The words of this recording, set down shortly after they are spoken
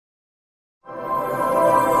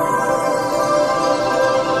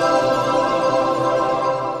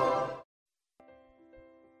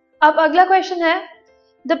अब अगला क्वेश्चन है,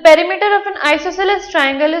 the perimeter of N isosceles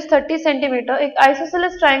triangle is 30 centimetre. एक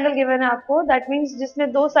आइसोसेलेस ट्राइंगल गिवन है आपको, दैट मीन्स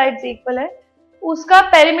जिसमें दो साइड्स इक्वल है, उसका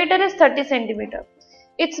perimeter is 30 centimetre.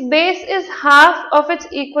 It's base is half of its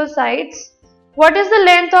equal sides. What is the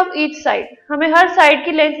length of each side? हमें हर side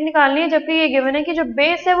की length निकालनी है, जबकि ये गिवन है कि जो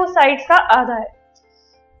बेस है वो साइड्स का आधा है।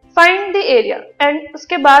 फाइंड द एरिया, एंड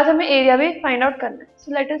उसके बाद हमें एरिया भी फाइंड आउट करना है।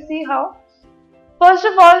 So let us see how. First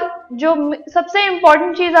of all, जो सबसे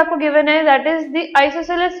इंपॉर्टेंट चीज आपको गिवन है that is the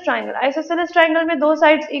isosceles triangle. Isosceles triangle में दो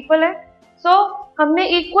साइड्स इक्वल है, सो हमने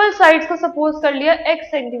इक्वल साइड्स को सपोज कर लिया x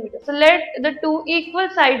centimetre. So let the two equal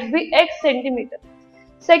sides B x centimetre.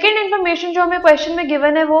 Second information जो हमें क्वेश्चन में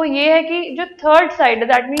गिवन है वो ये है कि जो थर्ड साइड है,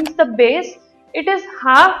 that means the base, it is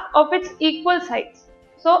half of its equal sides.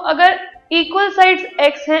 सो अगर इक्वल साइड्स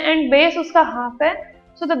x है एंड बेस उसका हाफ है,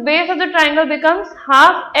 so the base of the triangle becomes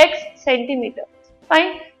half x centimetre.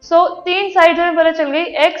 Fine. सो तीन साइड हमें पता चल गई,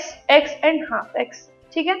 x, x and half x।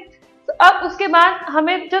 ठीक है। तो अब उसके बाद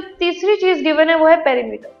हमें जो तीसरी चीज गिवन है वो है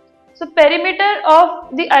perimeter. So perimeter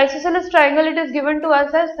of the isosceles triangle it is given to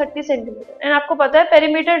us as 30 centimetre, and आपको पता है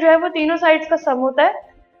पेरीमीटर जो है वो तीनों साइड्स का सम होता है।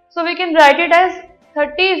 So we can write it as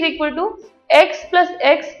 30 is equal to x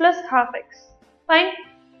plus half x। Fine.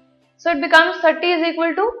 So it becomes 30 is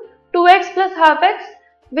equal to 2x plus half x,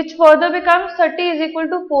 which further becomes 30 is equal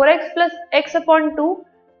to 4x plus x upon 2.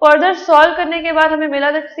 Further solve करने के बाद हमें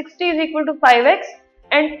मिला that 60 is equal to 5x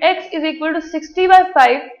and x is equal to 60 by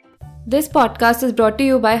 5. This podcast is brought to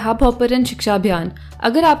you by Hubhopper and Shiksha Abhiyan.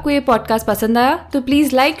 अगर आपको ये podcast पसंद आया तो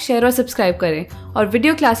प्लीज़ लाइक, शेयर और सब्सक्राइब करें, और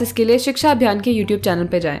वीडियो क्लासेस के लिए शिक्षा अभियान के यूट्यूब चैनल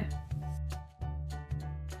पर जाएं।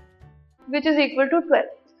 Which is equal to 12.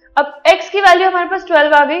 अब x की वैल्यू हमारे पास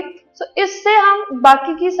 12 आ गई, सो इससे हम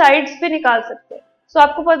बाकी की साइड्स भी निकाल सकते हैं। सो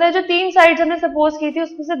आपको पता है जो तीन साइड्स हमने सपोज की थी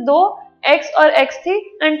उसमें से दो x और x थी,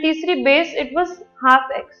 एंड तीसरी base it was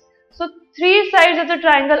half x। So three sides of the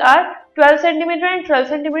triangle are 12 centimetre and 12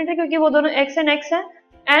 centimetre, क्योंकि वो दोनों x एंड x है,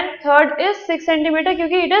 एंड थर्ड इज 6 सेंटीमीटर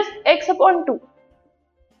क्योंकि it is x upon 2।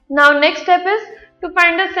 Now next step is to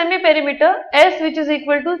find the semi perimeter s which is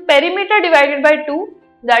equal to perimeter divided by 2,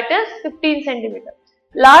 that is 15 centimetre.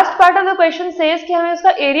 Last part of the question says कि हमें उसका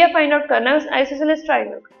area find out करना है उस isosceles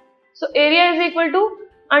triangle का। So area is equal to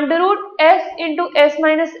under root s into s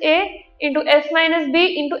minus a into s minus b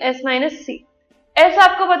into s minus c। s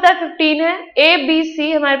आपको पता है 15 है, a b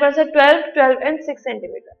c हमारे पास है 12, 12 and 6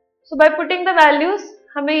 centimetre. So by putting the values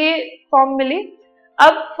हमें ये form मिली।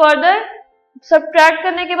 अब further subtract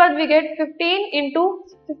करने के बाद we get 15 into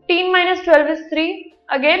 15 minus 12 is 3,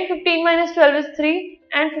 again 15 minus 12 is 3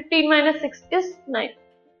 and 15 minus 6 is 9।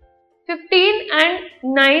 15 and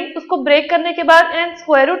 9 उसको ब्रेक करने के बाद एंड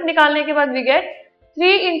स्क्वायर रूट निकालने के बाद we get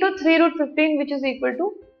 3 into 3 root 15 which is equal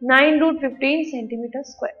to 9 root 15 centimetre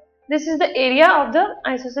square. This is the area of the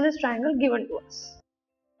isosceles triangle given to us.